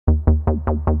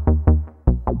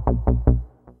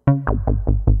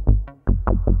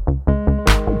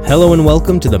Hello and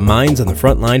welcome to the Minds on the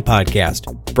Frontline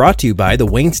podcast, brought to you by the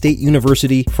Wayne State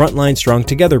University Frontline Strong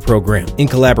Together program in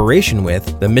collaboration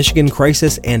with the Michigan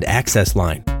Crisis and Access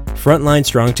Line. Frontline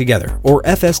Strong Together, or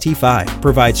FST5,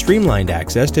 provides streamlined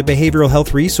access to behavioral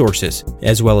health resources,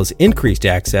 as well as increased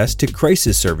access to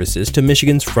crisis services to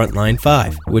Michigan's Frontline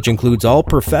 5, which includes all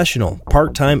professional,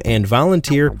 part-time, and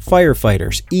volunteer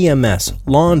firefighters, EMS,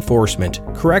 law enforcement,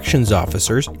 corrections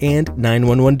officers, and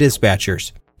 911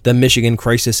 dispatchers. The Michigan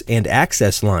Crisis and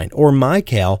Access Line, or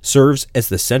MICAL, serves as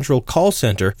the central call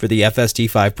center for the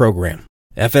FST5 program.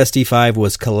 FST5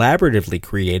 was collaboratively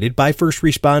created by first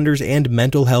responders and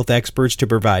mental health experts to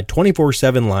provide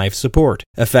 24/7 live support,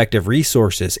 effective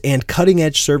resources, and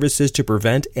cutting-edge services to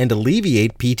prevent and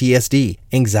alleviate PTSD,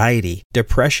 anxiety,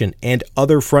 depression, and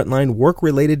other frontline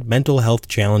work-related mental health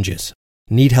challenges.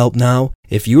 Need help now?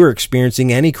 If you are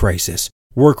experiencing any crisis,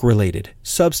 work-related,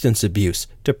 substance abuse,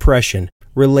 depression,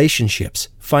 relationships,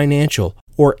 financial,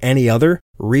 or any other,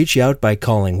 reach out by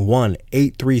calling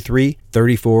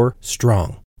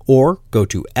 1-833-34-STRONG or go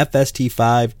to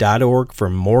fst5.org for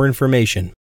more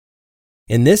information.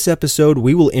 In this episode,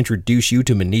 we will introduce you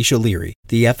to Manisha Leary,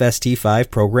 the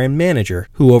FST5 program manager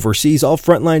who oversees all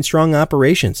Frontline Strong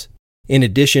operations. In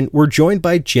addition, we're joined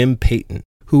by Jim Payton,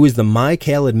 who is the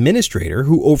MICAL administrator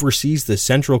who oversees the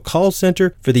central call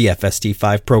center for the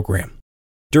FST5 program.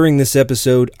 During this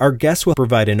episode, our guests will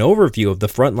provide an overview of the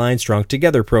Frontline Strong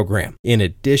Together program. In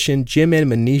addition, Jim and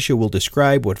Manisha will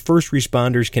describe what first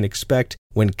responders can expect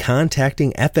when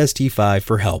contacting FST5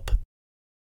 for help.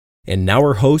 And now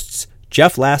our hosts,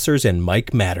 Jeff Lassers and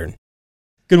Mike Mattern.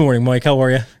 Good morning, Mike. How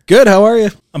are you? Good. How are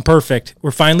you? I'm perfect.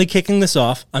 We're finally kicking this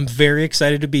off. I'm very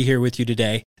excited to be here with you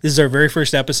today. This is our very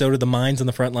first episode of the Minds on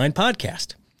the Frontline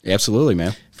podcast. Absolutely,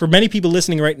 man. For many people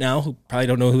listening right now who probably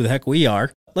don't know who the heck we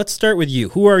are, let's start with you.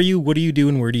 Who are you? What do you do?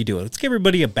 And where do you do it? Let's give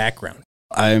everybody a background.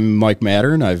 I'm Mike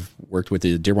Mattern. I've worked with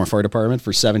the Dearborn Fire Department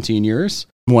for 17 years.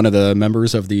 I'm one of the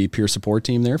members of the peer support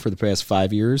team there for the past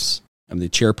 5 years. I'm the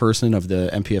chairperson of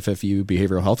the MPFFU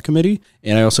Behavioral Health Committee,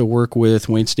 and I also work with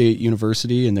Wayne State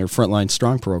University and their Frontline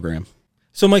Strong program.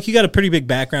 So, Mike, you got a pretty big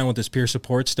background with this peer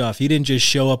support stuff. You didn't just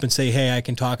show up and say, hey, I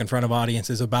can talk in front of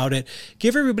audiences about it.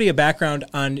 Give everybody a background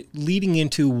on leading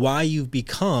into why you've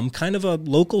become kind of a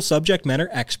local subject matter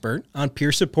expert on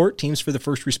peer support teams for the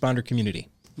first responder community.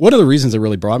 One of the reasons that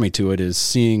really brought me to it is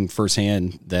seeing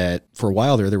firsthand that for a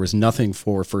while there was nothing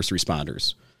for first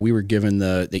responders. We were given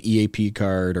the EAP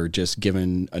card or just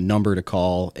given a number to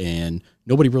call, and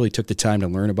nobody really took the time to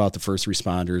learn about the first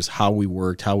responders, how we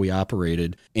worked, how we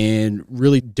operated, and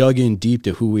really dug in deep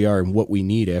to who we are and what we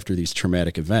need after these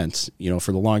traumatic events. You know,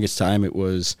 for the longest time, it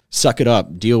was suck it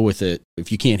up, deal with it.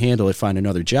 If you can't handle it, find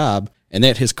another job. And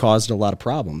that has caused a lot of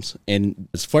problems. And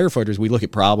as firefighters, we look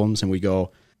at problems and we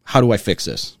go, how do I fix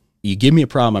this? You give me a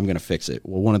problem, I'm going to fix it.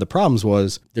 Well, one of the problems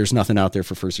was there's nothing out there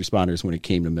for first responders when it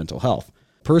came to mental health.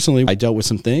 Personally, I dealt with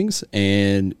some things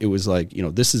and it was like, you know,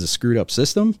 this is a screwed up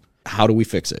system. How do we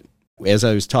fix it? As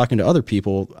I was talking to other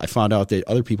people, I found out that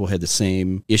other people had the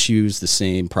same issues, the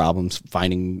same problems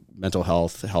finding mental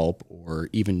health help or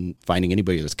even finding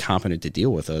anybody that's competent to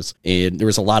deal with us. And there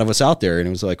was a lot of us out there and it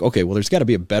was like, okay, well, there's got to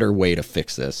be a better way to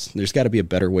fix this. There's got to be a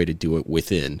better way to do it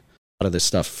within. A lot of this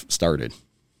stuff started.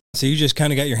 So you just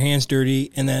kind of got your hands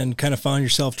dirty and then kind of found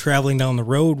yourself traveling down the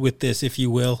road with this, if you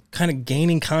will, kind of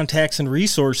gaining contacts and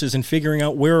resources and figuring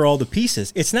out where are all the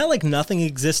pieces. It's not like nothing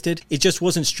existed. It just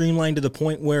wasn't streamlined to the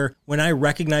point where when I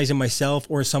recognize in myself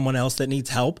or someone else that needs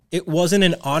help, it wasn't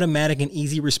an automatic and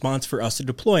easy response for us to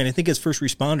deploy. And I think as first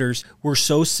responders, we're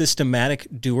so systematic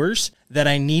doers that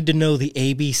I need to know the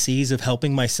ABCs of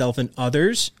helping myself and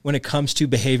others when it comes to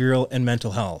behavioral and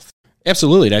mental health.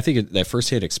 Absolutely. And I think that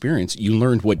firsthand experience, you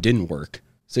learned what didn't work.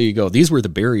 So you go, these were the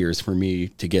barriers for me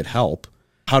to get help.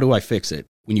 How do I fix it?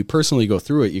 When you personally go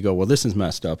through it, you go, well, this is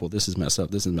messed up. Well, this is messed up.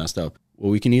 This is messed up.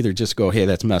 Well, we can either just go, hey,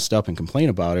 that's messed up and complain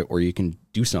about it, or you can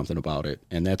do something about it.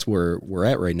 And that's where we're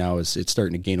at right now is it's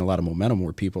starting to gain a lot of momentum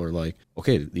where people are like,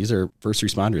 okay, these are first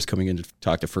responders coming in to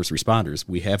talk to first responders.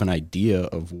 We have an idea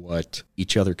of what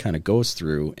each other kind of goes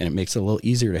through, and it makes it a little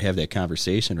easier to have that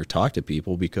conversation or talk to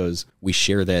people because we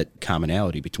share that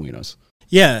commonality between us.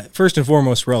 Yeah, first and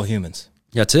foremost, we're all humans.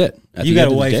 That's it. You got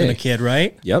a wife and a kid,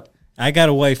 right? Yep. I got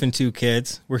a wife and 2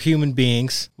 kids. We're human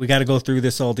beings. We got to go through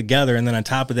this all together. And then on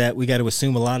top of that, we got to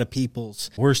assume a lot of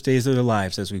people's worst days of their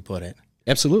lives, as we put it.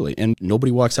 Absolutely. And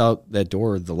nobody walks out that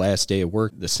door the last day of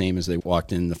work the same as they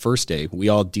walked in the first day. We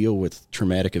all deal with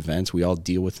traumatic events. We all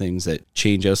deal with things that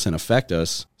change us and affect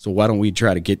us. So why don't we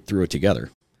try to get through it together?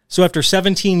 So after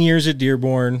 17 years at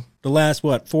Dearborn, the last,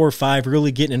 4 or 5,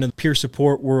 really getting into the peer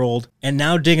support world, and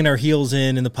now digging our heels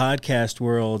in the podcast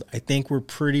world, I think we're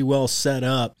pretty well set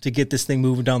up to get this thing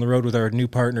moving down the road with our new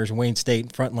partners, Wayne State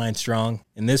and Frontline Strong,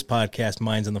 and this podcast,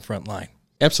 Minds on the Front Line.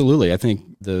 Absolutely. I think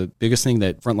the biggest thing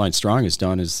that Frontline Strong has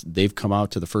done is they've come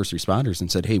out to the first responders and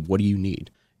said, hey, what do you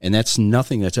need? And that's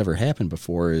nothing that's ever happened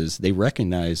before. Is they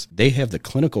recognize they have the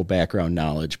clinical background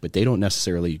knowledge, but they don't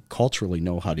necessarily culturally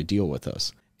know how to deal with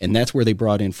us. And that's where they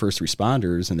brought in first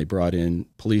responders, and they brought in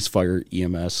police, fire,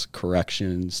 EMS,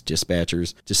 corrections,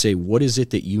 dispatchers to say, what is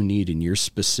it that you need in your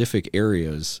specific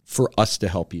areas for us to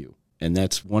help you? And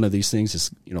that's one of these things is,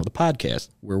 the podcast,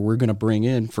 where we're going to bring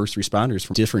in first responders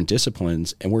from different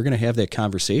disciplines, and we're going to have that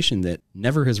conversation that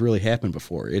never has really happened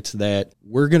before. It's that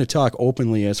we're going to talk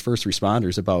openly as first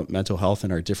responders about mental health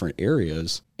in our different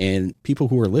areas, and people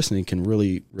who are listening can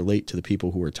really relate to the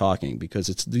people who are talking, because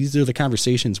these are the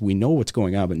conversations. We know what's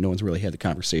going on, but no one's really had the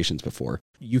conversations before.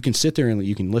 You can sit there and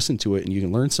you can listen to it, and you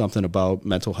can learn something about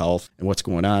mental health and what's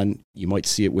going on. You might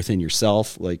see it within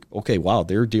yourself, like, okay, wow,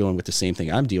 they're dealing with the same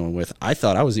thing I'm dealing with. I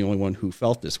thought I was the only one who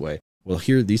felt this way. Well,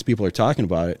 here these people are talking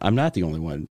about it. I'm not the only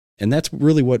one. And that's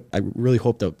really what I really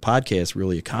hope the podcast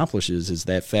really accomplishes, is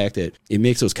that fact that it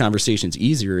makes those conversations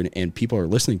easier, and people are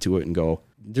listening to it and go,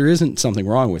 there isn't something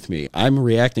wrong with me. I'm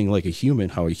reacting like a human,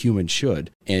 how a human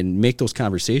should, and make those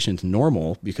conversations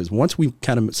normal, because once we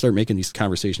kind of start making these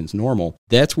conversations normal,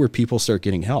 that's where people start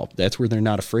getting help. That's where they're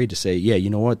not afraid to say, yeah, you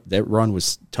know what, that run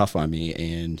was tough on me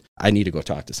and I need to go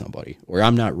talk to somebody, or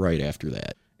I'm not right after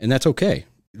that. And that's okay.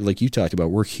 Like you talked about,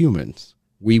 we're humans.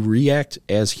 We react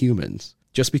as humans.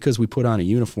 Just because we put on a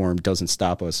uniform doesn't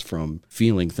stop us from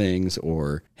feeling things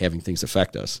or having things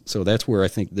affect us. So that's where I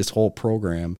think this whole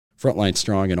program, Frontline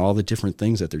Strong, and all the different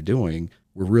things that they're doing,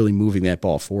 we're really moving that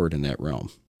ball forward in that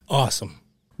realm. Awesome.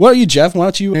 Well, Jeff, why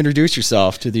don't you introduce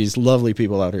yourself to these lovely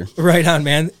people out here? Right on,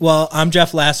 man. Well, I'm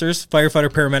Jeff Lassers, firefighter,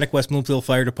 paramedic, West Bloomfield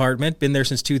Fire Department. Been there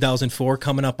since 2004,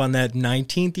 coming up on that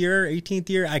 19th year, 18th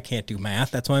year. I can't do math.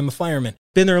 That's why I'm a fireman.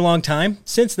 Been there a long time.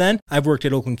 Since then, I've worked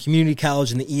at Oakland Community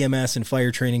College in the EMS and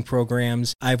fire training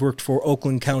programs. I've worked for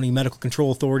Oakland County Medical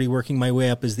Control Authority, working my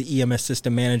way up as the EMS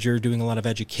system manager, doing a lot of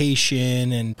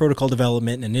education and protocol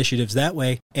development and initiatives that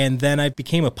way. And then I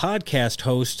became a podcast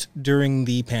host during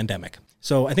the pandemic.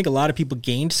 So I think a lot of people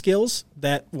gained skills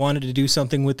that wanted to do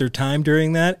something with their time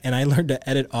during that, and I learned to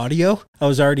edit audio. I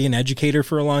was already an educator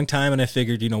for a long time, and I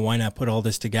figured, why not put all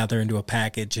this together into a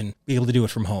package and be able to do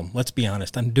it from home? Let's be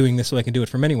honest, I'm doing this so I can do it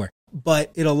from anywhere.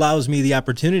 But it allows me the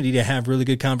opportunity to have really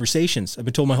good conversations. I've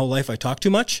been told my whole life I talk too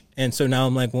much, and so now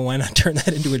I'm like, well, why not turn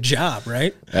that into a job,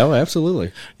 right? Oh,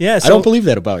 absolutely. Yeah, I don't believe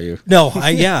that about you. No,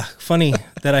 funny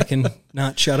that I can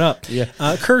not shut up. Yeah.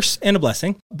 Curse and a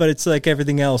blessing, but it's like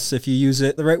everything else. If you use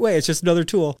it the right way, it's just another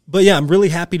tool. But yeah, I'm really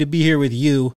happy to be here with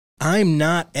you. I'm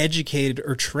not educated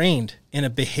or trained in a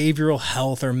behavioral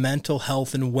health or mental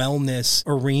health and wellness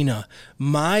arena.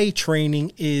 My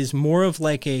training is more of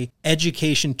like a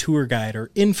education tour guide or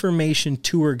information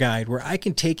tour guide, where I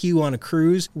can take you on a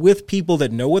cruise with people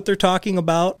that know what they're talking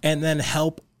about and then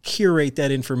help curate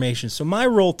that information. So my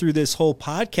role through this whole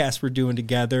podcast we're doing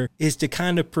together is to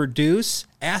kind of produce,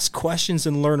 ask questions,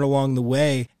 and learn along the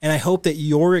way. And I hope that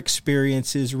your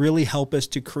experiences really help us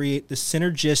to create the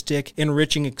synergistic,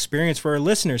 enriching experience for our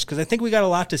listeners, because I think we got a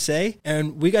lot to say,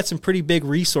 and we got some pretty big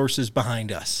resources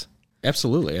behind us.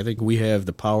 Absolutely. I think we have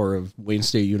the power of Wayne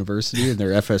State University and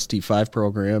their FST5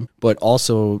 program, but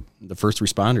also the first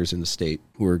responders in the state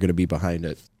who are going to be behind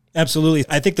it. Absolutely.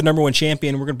 I think the number one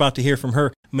champion, we're about to hear from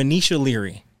her, Manisha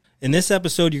Leary. In this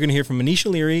episode, you're going to hear from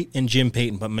Manisha Leary and Jim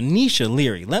Payton. But Manisha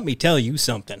Leary, let me tell you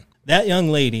something. That young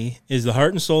lady is the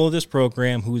heart and soul of this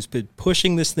program, who's been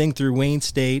pushing this thing through Wayne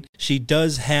State. She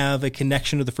does have a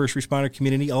connection to the first responder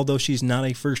community. Although she's not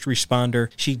a first responder,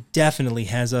 she definitely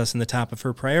has us in the top of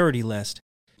her priority list.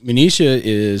 Manisha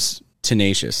is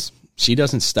tenacious. She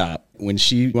doesn't stop. When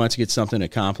she wants to get something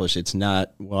accomplished, it's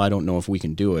not, well, I don't know if we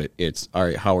can do it. It's, all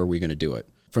right, how are we going to do it?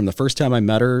 From the first time I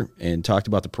met her and talked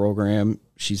about the program,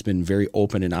 she's been very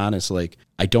open and honest. Like,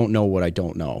 I don't know what I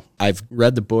don't know. I've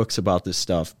read the books about this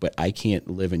stuff, but I can't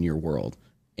live in your world.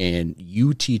 And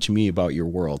you teach me about your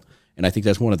world. And I think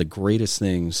that's one of the greatest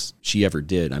things she ever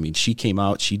did. I mean, she came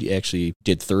out, she actually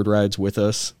did third rides with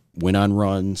us, went on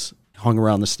runs, hung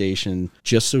around the station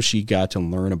just so she got to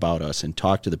learn about us and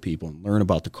talk to the people and learn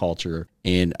about the culture.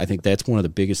 And I think that's one of the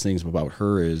biggest things about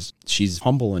her is she's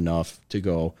humble enough to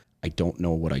go, I don't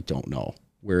know what I don't know.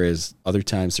 Whereas other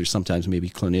times there's sometimes maybe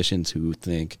clinicians who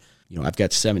think, I've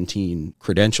got 17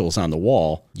 credentials on the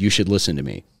wall. You should listen to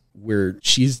me. Where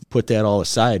she's put that all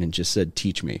aside and just said,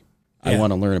 teach me. I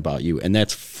want to learn about you. And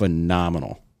that's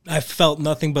phenomenal. I felt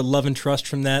nothing but love and trust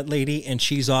from that lady, and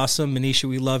she's awesome. Manisha,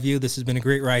 we love you. This has been a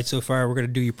great ride so far. We're going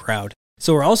to do you proud.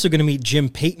 So we're also going to meet Jim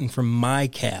Payton from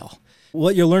MyCal.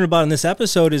 What you'll learn about in this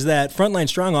episode is that Frontline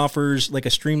Strong offers like a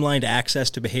streamlined access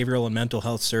to behavioral and mental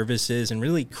health services and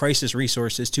really crisis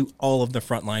resources to all of the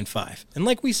Frontline 5. And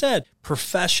like we said,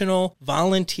 professional,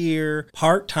 volunteer,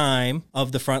 part-time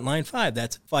of the Frontline 5.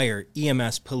 That's fire,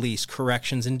 EMS, police,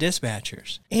 corrections, and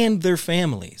dispatchers, and their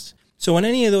families. So when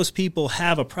any of those people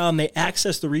have a problem, they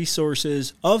access the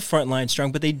resources of Frontline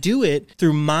Strong, but they do it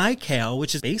through MyCal,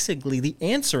 which is basically the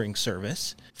answering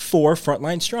service for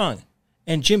Frontline Strong.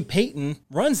 And Jim Payton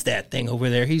runs that thing over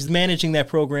there. He's managing that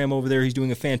program over there. He's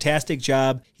doing a fantastic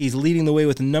job. He's leading the way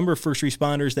with a number of first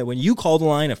responders that when you call the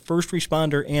line, a first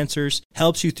responder answers,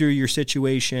 helps you through your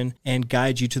situation, and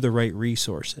guides you to the right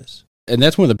resources. And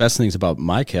that's one of the best things about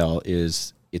MyCal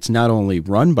is it's not only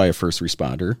run by a first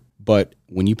responder, but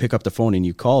when you pick up the phone and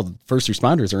you call, first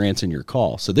responders are answering your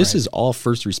call. So this is all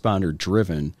first responder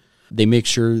driven. They make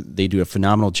sure they do a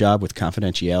phenomenal job with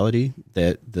confidentiality,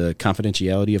 that the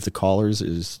confidentiality of the callers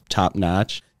is top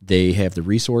notch. They have the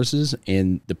resources,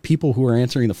 and the people who are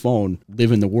answering the phone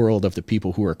live in the world of the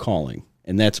people who are calling.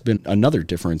 And that's been another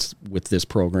difference with this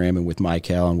program and with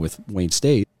MyCal and with Wayne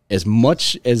State. As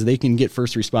much as they can get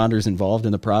first responders involved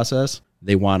in the process,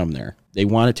 they want them there. They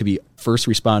want it to be first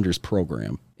responders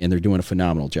program, and they're doing a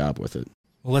phenomenal job with it.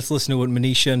 Well, let's listen to what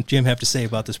Manisha and Jim have to say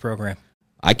about this program.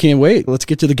 I can't wait. Let's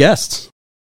get to the guests.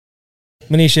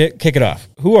 Manisha, kick it off.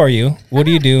 Who are you? What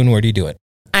do you do, and where do you do it?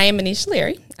 I am Manisha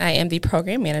Leary. I am the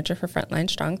program manager for Frontline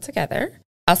Strong Together,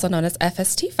 also known as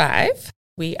FST5.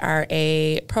 We are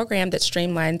a program that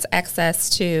streamlines access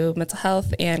to mental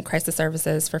health and crisis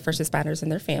services for first responders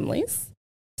and their families.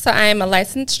 So I'm a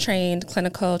licensed, trained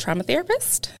clinical trauma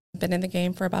therapist. I've been in the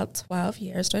game for about 12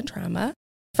 years doing trauma.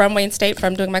 From Wayne State,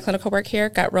 from doing my clinical work here,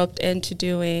 got roped into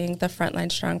doing the Frontline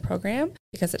Strong program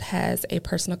because it has a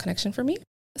personal connection for me.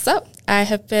 So I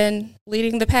have been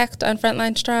leading the pack on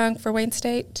Frontline Strong for Wayne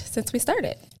State since we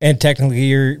started. And technically,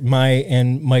 you're my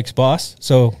and Mike's boss,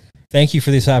 so thank you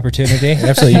for this opportunity.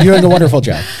 Absolutely. You're doing a wonderful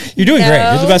job. You're doing great.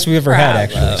 You're the best we've ever had,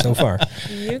 actually, so far.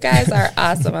 You guys are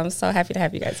awesome. I'm so happy to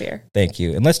have you guys here. Thank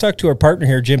you. And let's talk to our partner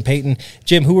here, Jim Payton.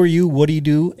 Jim, who are you? What do you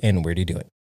do? And where do you do it?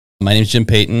 My name is Jim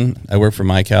Payton. I work for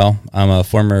MyCal. I'm a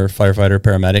former firefighter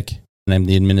paramedic, and I'm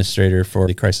the administrator for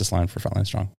the crisis line for Frontline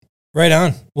Strong. Right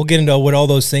on. We'll get into what all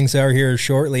those things are here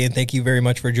shortly, and thank you very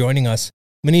much for joining us.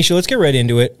 Manisha, let's get right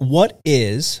into it. What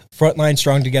is Frontline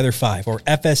Strong Together 5, or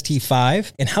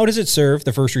FST5, and how does it serve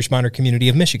the first responder community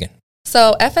of Michigan?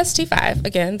 So FST5,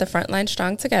 again, the Frontline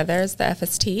Strong Together is the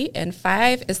FST, and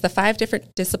 5 is the 5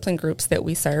 different discipline groups that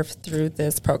we serve through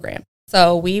this program.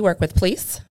 So we work with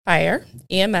police, fire,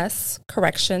 EMS,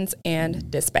 corrections,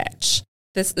 and dispatch.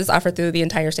 This is offered through the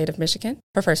entire state of Michigan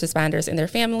for first responders and their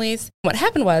families. What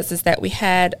happened was that we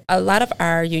had a lot of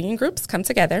our union groups come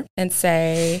together and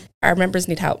say, our members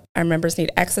need help. Our members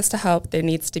need access to help. There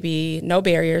needs to be no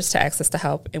barriers to access to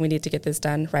help, and we need to get this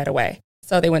done right away.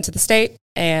 So they went to the state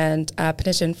and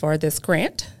petitioned for this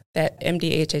grant that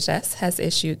MDHHS has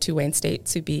issued to Wayne State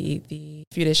to be the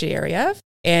fiduciary of.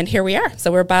 And here we are.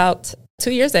 So we're about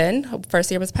 2 years in.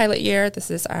 First year was pilot year. This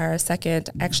is our second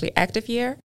actually active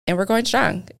year. And we're going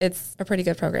strong. It's a pretty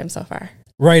good program so far.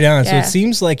 Right on. Yeah. So it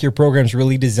seems like your program's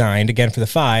really designed, again, for the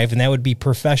 5, and that would be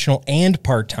professional and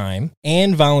part-time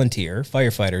and volunteer,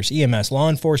 firefighters, EMS, law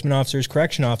enforcement officers,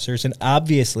 correction officers, and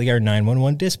obviously our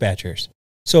 911 dispatchers.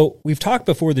 So we've talked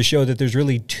before the show that there's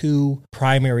really 2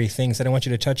 primary things that I want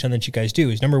you to touch on that you guys do.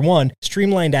 Is number 1,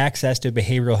 streamlined access to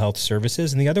behavioral health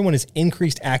services, and the other one is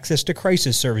increased access to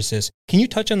crisis services. Can you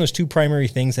touch on those 2 primary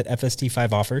things that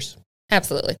FST5 offers?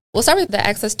 Absolutely. We'll start with the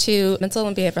access to mental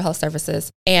and behavioral health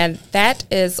services, and that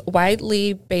is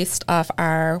widely based off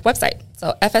our website.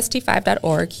 So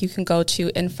FST5.org, you can go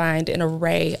to and find an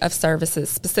array of services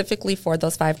specifically for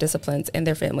those 5 disciplines and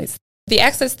their families. The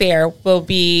access there will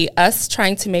be us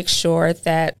trying to make sure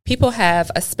that people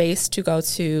have a space to go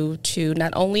to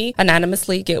not only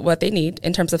anonymously get what they need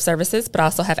in terms of services, but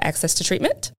also have access to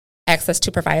treatment, access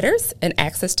to providers, and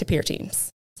access to peer teams.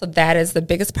 So that is the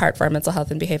biggest part for our mental health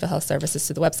and behavioral health services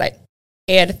through the website.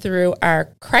 And through our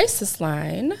crisis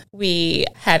line, we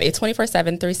have a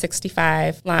 24/7,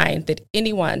 365 line that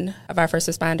any one of our first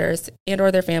responders and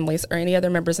or their families or any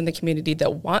other members in the community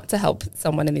that want to help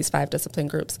someone in these 5 discipline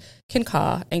groups can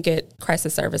call and get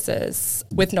crisis services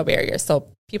with no barriers. So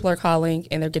people are calling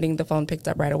and they're getting the phone picked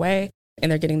up right away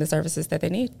and they're getting the services that they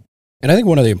need. And I think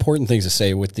one of the important things to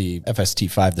say with the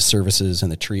FST5, the services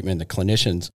and the treatment, the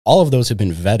clinicians, all of those have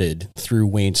been vetted through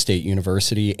Wayne State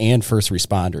University and first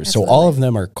responders. Absolutely. So all of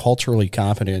them are culturally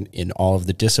competent in all of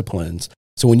the disciplines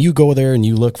So when you go there and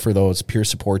you look for those peer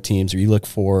support teams, or you look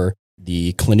for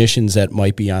the clinicians that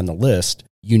might be on the list,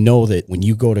 you know that when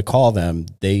you go to call them,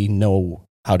 they know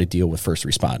how to deal with first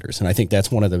responders. And I think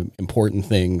that's one of the important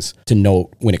things to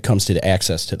note when it comes to the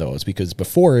access to those, because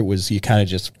before it was you kind of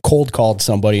just cold called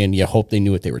somebody and you hope they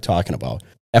knew what they were talking about.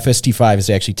 FST5 has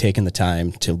actually taken the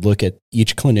time to look at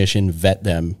each clinician, vet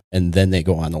them, and then they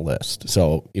go on the list.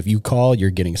 So if you call, you're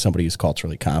getting somebody who's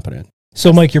culturally competent.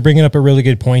 So, Mike, you're bringing up a really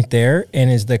good point there, and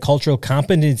is the cultural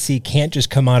competency can't just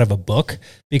come out of a book,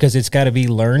 because it's got to be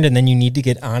learned, and then you need to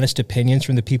get honest opinions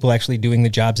from the people actually doing the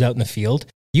jobs out in the field.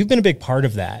 You've been a big part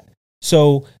of that.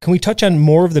 So can we touch on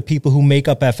more of the people who make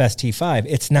up FST5?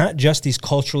 It's not just these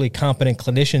culturally competent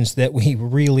clinicians that we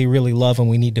really, really love and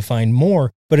we need to find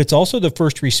more, but it's also the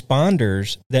first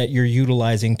responders that you're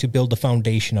utilizing to build the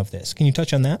foundation of this. Can you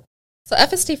touch on that? So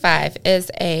FST5 is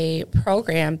a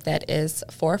program that is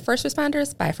for first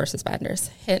responders by first responders,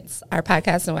 hence our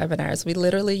podcasts and webinars. We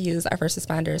literally use our first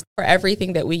responders for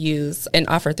everything that we use and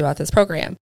offer throughout this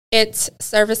program. It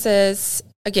services,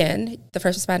 again, the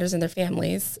first responders and their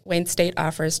families. Wayne State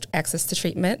offers access to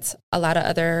treatment. A lot of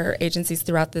other agencies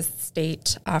throughout the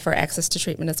state offer access to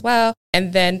treatment as well.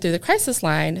 And then through the crisis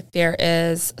line, there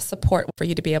is support for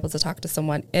you to be able to talk to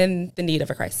someone in the need of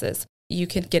a crisis. You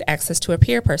can get access to a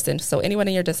peer person. So anyone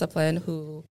in your discipline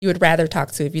who you would rather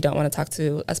talk to if you don't want to talk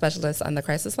to a specialist on the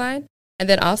crisis line. And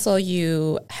then also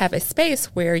you have a space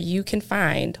where you can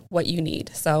find what you need.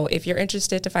 So if you're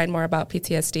interested to find more about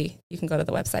PTSD, you can go to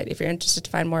the website. If you're interested to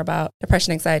find more about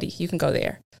depression, anxiety, you can go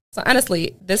there. So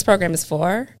honestly, this program is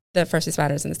for the first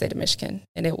responders in the state of Michigan,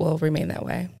 and it will remain that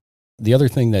way. The other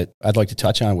thing that I'd like to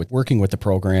touch on with working with the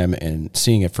program and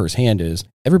seeing it firsthand is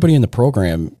everybody in the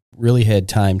program really had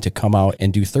time to come out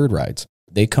and do third rides.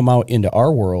 They come out into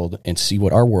our world and see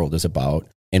what our world is about.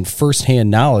 And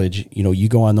firsthand knowledge, you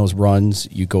go on those runs,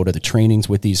 you go to the trainings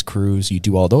with these crews, you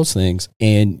do all those things,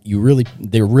 and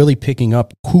they're really picking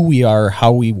up who we are,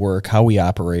 how we work, how we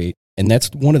operate. And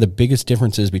that's one of the biggest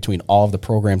differences between all of the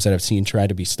programs that I've seen try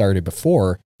to be started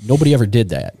before. Nobody ever did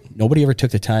that. Nobody ever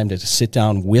took the time to sit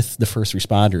down with the first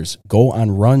responders, go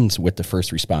on runs with the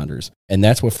first responders. And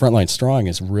that's what Frontline Strong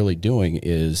is really doing,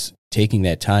 is taking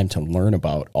that time to learn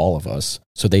about all of us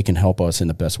so they can help us in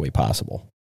the best way possible.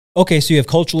 Okay, so you have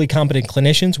culturally competent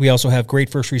clinicians. We also have great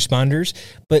first responders,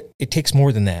 but it takes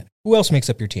more than that. Who else makes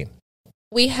up your team?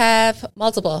 We have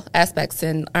multiple aspects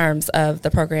and arms of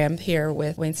the program here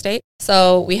with Wayne State.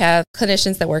 So we have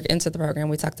clinicians that work into the program.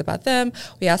 We talked about them.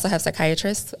 We also have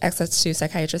psychiatrists, access to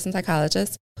psychiatrists and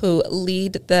psychologists who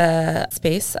lead the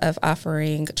space of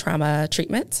offering trauma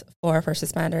treatment for first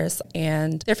responders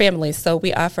and their families. So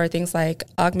we offer things like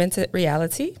augmented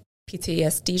reality,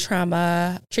 PTSD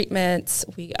trauma treatment.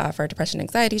 We offer depression,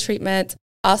 anxiety treatment.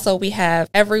 Also, we have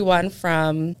everyone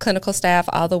from clinical staff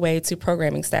all the way to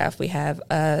programming staff. We have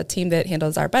a team that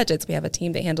handles our budgets. We have a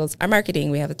team that handles our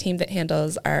marketing. We have a team that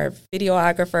handles our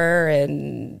videographer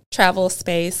and travel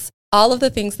space. All of the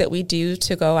things that we do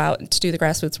to go out and to do the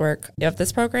grassroots work of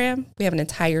this program, we have an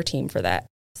entire team for that.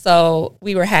 So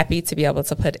we were happy to be able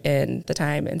to put in the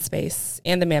time and space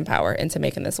and the manpower into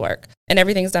making this work. And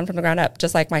everything's done from the ground up.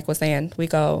 Just like Mike was saying, we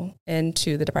go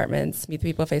into the departments, meet the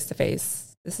people face to face.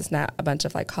 This is not a bunch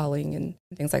of calling and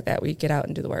things like that. We get out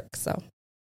and do the work. So.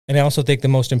 And I also think the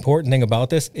most important thing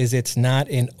about this is it's not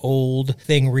an old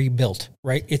thing rebuilt,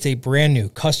 right? It's a brand new,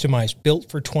 customized, built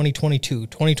for 2022,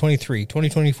 2023,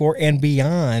 2024, and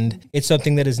beyond. It's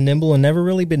something that is nimble and never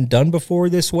really been done before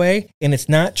this way. And it's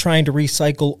not trying to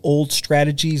recycle old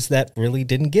strategies that really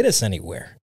didn't get us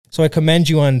anywhere. So I commend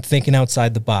you on thinking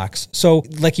outside the box. So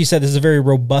like you said, this is a very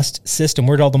robust system.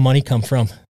 Where'd all the money come from?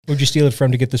 Where'd you steal it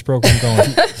from to get this program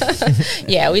going?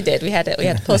 Yeah, we did. We had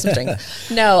to pull some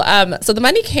strings. No, so the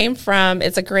money came from,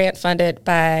 it's a grant funded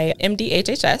by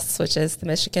MDHHS, which is the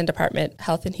Michigan Department of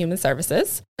Health and Human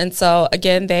Services. And so,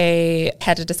 again, they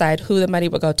had to decide who the money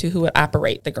would go to, who would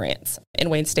operate the grants.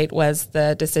 And Wayne State was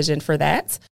the decision for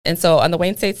that. And so on the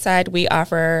Wayne State side, we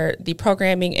offer the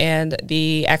programming and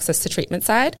the access to treatment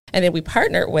side. And then we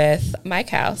partnered with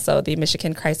MyCal, so the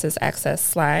Michigan Crisis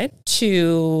Access Line,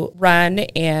 to run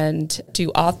and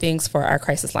do all things for our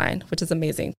crisis line, which is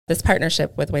amazing. This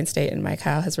partnership with Wayne State and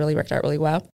MyCal has really worked out really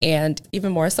well. And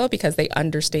even more so because they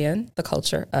understand the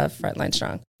culture of Frontline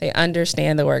Strong. They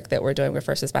understand the work that we're doing with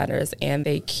first responders, and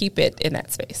they keep it in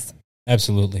that space.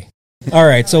 Absolutely. All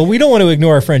right, so we don't want to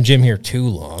ignore our friend Jim here too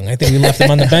long. I think we left him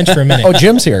on the bench for a minute. Oh,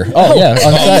 Jim's here. Oh, yeah.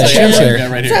 Jim's here.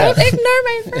 Right here. Don't ignore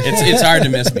my friend. It's hard to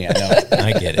miss me, I know.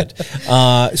 I get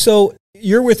it. So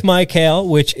you're with MyCal,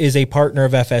 which is a partner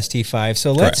of FST5.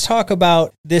 So let's talk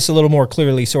about this a little more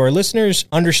clearly so our listeners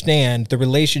understand the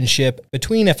relationship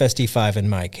between FST5 and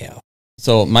MyCal.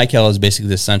 So MyCal is basically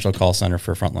the central call center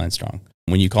for Frontline Strong.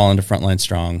 When you call into Frontline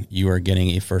Strong, you are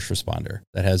getting a first responder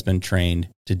that has been trained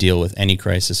to deal with any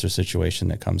crisis or situation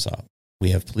that comes up.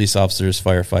 We have police officers,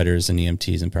 firefighters, and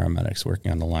EMTs and paramedics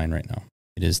working on the line right now.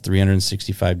 It is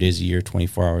 365 days a year,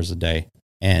 24 hours a day,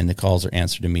 and the calls are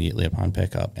answered immediately upon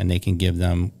pickup. And they can give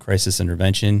them crisis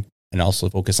intervention and also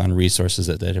focus on resources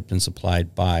that have been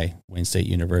supplied by Wayne State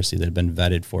University that have been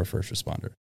vetted for first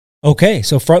responders. Okay,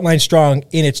 so Frontline Strong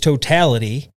in its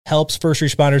totality helps first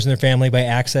responders and their family by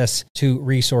access to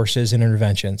resources and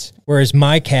interventions, whereas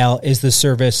MyCal is the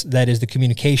service that is the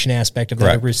communication aspect of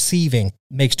that receiving.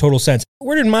 Makes total sense.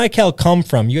 Where did MyCal come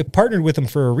from? You partnered with them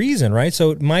for a reason, right?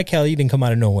 So MyCal, you didn't come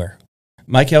out of nowhere.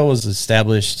 MyCal was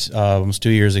established almost 2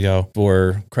 years ago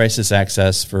for crisis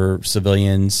access for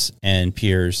civilians and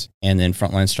peers, and then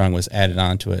Frontline Strong was added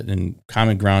onto it. And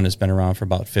Common Ground has been around for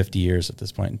about 50 years at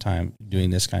this point in time doing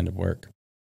this kind of work.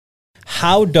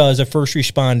 How does a first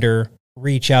responder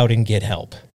reach out and get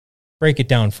help? Break it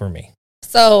down for me.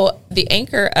 So the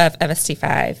anchor of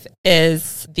FST5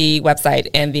 is the website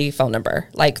and the phone number.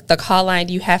 Like the call line,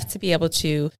 you have to be able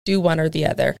to do one or the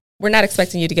other. We're not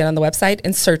expecting you to get on the website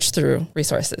and search through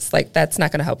resources. Like that's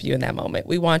not going to help you in that moment.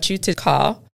 We want you to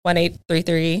call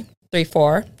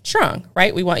 1-833-34-STRONG,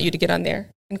 right? We want you to get on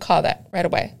there and call that right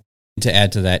away. To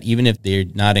add to that, even if they're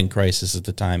not in crisis at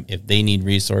the time, if they need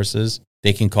resources,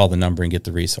 they can call the number and get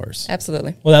the resource.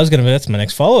 Absolutely. Well, that's my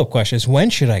next follow-up question is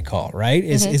when should I call, right?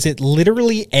 Is it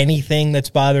literally anything that's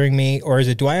bothering me, or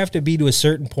do I have to be to a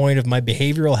certain point of my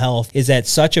behavioral health? Is that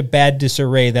such a bad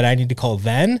disarray that I need to call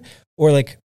then? Or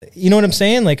like, you know what I'm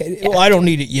saying? Like, well, I don't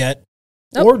need it yet.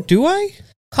 Nope. Or do I?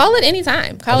 Call it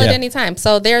anytime. Call it anytime.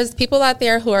 So there's people out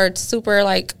there who are super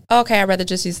like, okay, I'd rather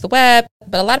just use the web.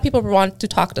 But a lot of people want to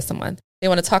talk to someone. They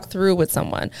want to talk through with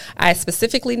someone. I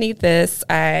specifically need this.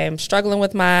 I'm struggling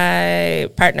with my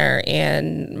partner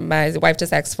and my wife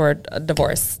just asked for a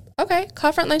divorce. Okay,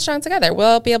 call Frontline Strong together.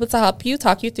 We'll be able to help you,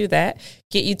 talk you through that,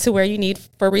 get you to where you need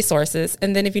for resources.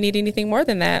 And then if you need anything more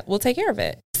than that, we'll take care of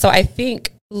it. So I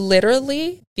think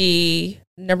literally the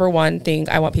number one thing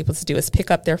I want people to do is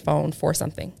pick up their phone for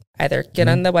something. Either get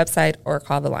on the website or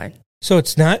call the line. So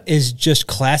it's not as just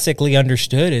classically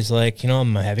understood as like,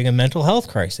 I'm having a mental health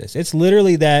crisis. It's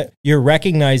literally that you're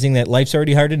recognizing that life's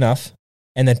already hard enough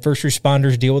and that first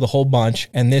responders deal with a whole bunch.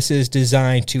 And this is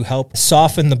designed to help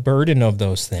soften the burden of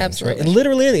those things. Absolutely. Right? And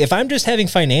literally, if I'm just having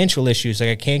financial issues, like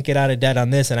I can't get out of debt on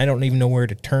this and I don't even know where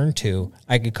to turn to,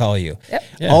 I could call you. Yep.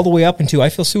 Yeah. All the way up into I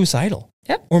feel suicidal.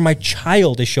 Yep. Or my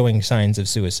child is showing signs of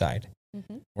suicide.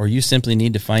 Mm-hmm. Or you simply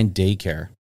need to find daycare.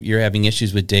 You're having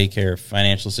issues with daycare,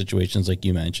 financial situations like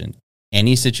you mentioned.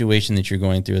 Any situation that you're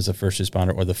going through as a first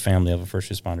responder or the family of a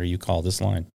first responder, you call this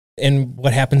line. And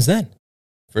what happens then?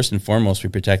 First and foremost, we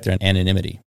protect their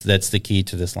anonymity. That's the key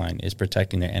to this line, is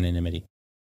protecting their anonymity.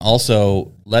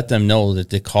 Also, let them know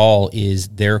that the call is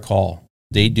their call.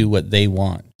 They do what they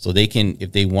want. So they can,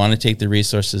 if they want to take the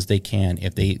resources, they can.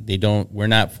 If they don't, we're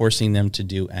not forcing them to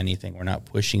do anything. We're not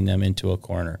pushing them into a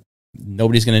corner.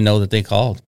 Nobody's going to know that they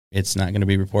called. It's not going to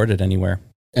be reported anywhere.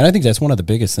 And I think that's one of the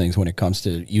biggest things when it comes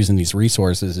to using these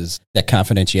resources is that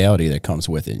confidentiality that comes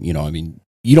with it. You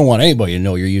don't want anybody to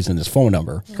know you're using this phone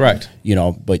number. Correct.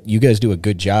 But you guys do a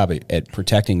good job at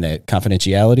protecting that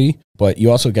confidentiality. But you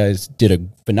also guys did a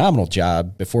phenomenal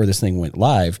job before this thing went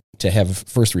live to have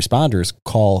first responders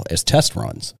call as test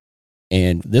runs.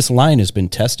 And this line has been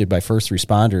tested by first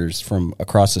responders from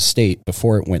across the state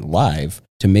before it went live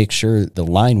to make sure the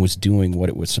line was doing what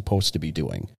it was supposed to be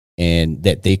doing and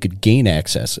that they could gain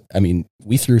access. I mean,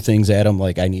 we threw things at them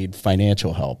like I need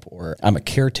financial help or I'm a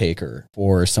caretaker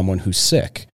for someone who's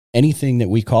sick. Anything that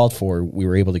we called for, we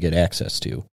were able to get access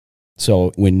to.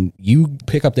 So when you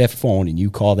pick up that phone and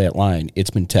you call that line, it's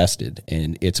been tested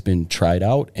and it's been tried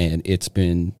out and it's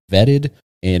been vetted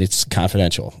and it's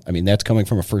confidential. I mean, that's coming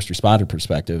from a first responder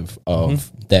perspective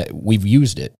of that we've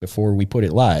used it before we put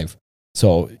it live.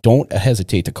 So don't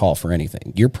hesitate to call for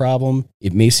anything. Your problem,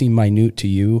 it may seem minute to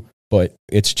you, but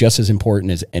it's just as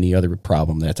important as any other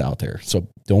problem that's out there. So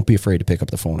don't be afraid to pick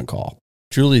up the phone and call.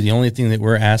 Truly, the only thing that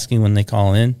we're asking when they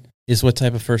call in is what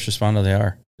type of first responder they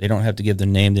are. They don't have to give their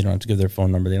name. They don't have to give their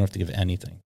phone number. They don't have to give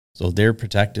anything. So they're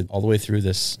protected all the way through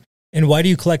this. And why do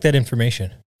you collect that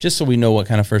information? Just so we know what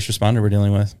kind of first responder we're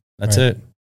dealing with. That's it.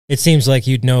 it seems like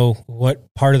you'd know what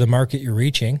part of the market you're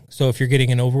reaching. So if you're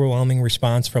getting an overwhelming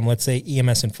response from, let's say,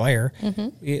 EMS and fire,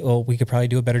 we could probably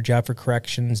do a better job for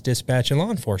corrections, dispatch, and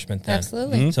law enforcement then.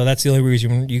 Absolutely. So that's the only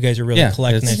reason you guys are really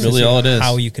collecting it's this. really all it is.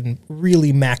 How you can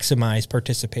really maximize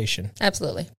participation.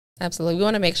 Absolutely. Absolutely. We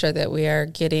want to make sure that we are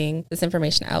getting this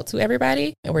information out to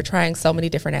everybody, and we're trying so many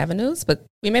different avenues, but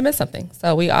we may miss something.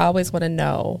 So we always want to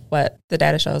know what the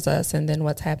data shows us and then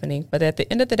what's happening. But at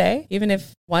the end of the day, even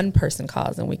if one person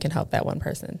calls and we can help that one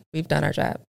person, we've done our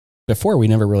job. Before, we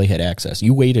never really had access.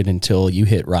 You waited until you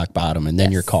hit rock bottom and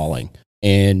then you're calling.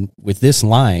 And with this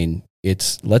line,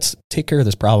 it's let's take care of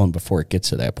this problem before it gets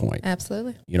to that point.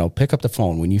 Absolutely. Pick up the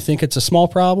phone. When you think it's a small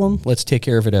problem, let's take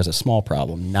care of it as a small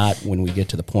problem, not when we get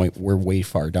to the point we're way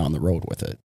far down the road with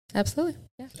it. Absolutely.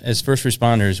 Yeah. As first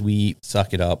responders, we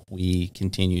suck it up. We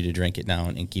continue to drink it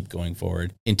down and keep going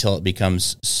forward until it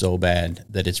becomes so bad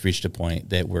that it's reached a point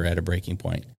that we're at a breaking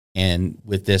point. And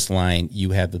with this line,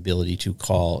 you have the ability to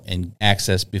call and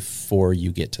access before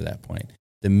you get to that point.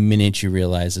 The minute you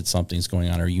realize that something's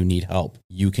going on or you need help,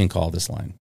 you can call this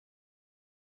line.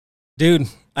 Dude,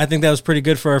 I think that was pretty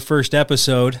good for our first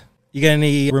episode. You got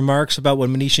any remarks about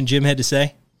what Manish and Jim had to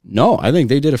say? No, I think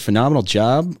they did a phenomenal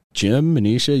job. Jim,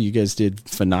 Manisha, you guys did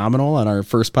phenomenal on our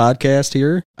first podcast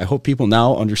here. I hope people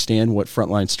now understand what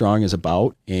Frontline Strong is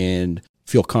about and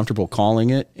feel comfortable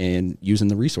calling it and using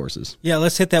the resources. Yeah,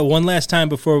 let's hit that one last time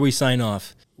before we sign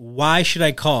off. Why should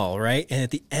I call, right? And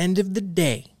at the end of the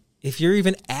day, if you're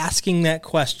even asking that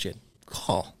question,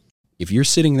 call. If you're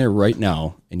sitting there right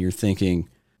now and you're thinking,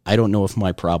 I don't know if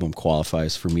my problem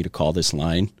qualifies for me to call this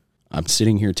line, I'm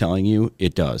sitting here telling you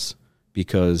it does.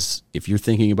 Because if you're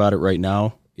thinking about it right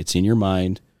now, it's in your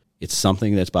mind, it's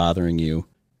something that's bothering you,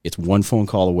 it's one phone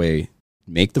call away.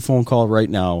 Make the phone call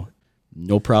right now.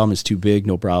 No problem is too big,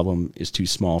 no problem is too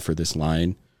small for this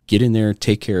line. Get in there,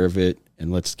 take care of it,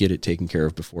 and let's get it taken care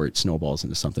of before it snowballs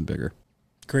into something bigger.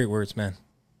 Great words, man.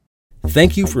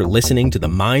 Thank you for listening to the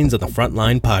Minds on the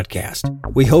Frontline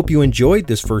podcast. We hope you enjoyed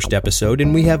this first episode,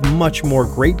 and we have much more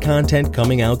great content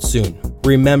coming out soon.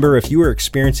 Remember, if you are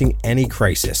experiencing any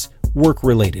crisis,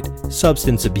 work-related,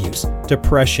 substance abuse,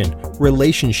 depression,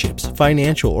 relationships,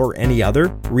 financial, or any other,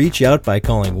 reach out by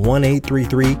calling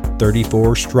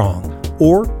 1-833-34-STRONG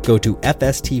or go to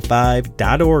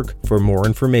FST5.org for more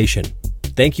information.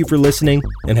 Thank you for listening,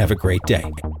 and have a great day.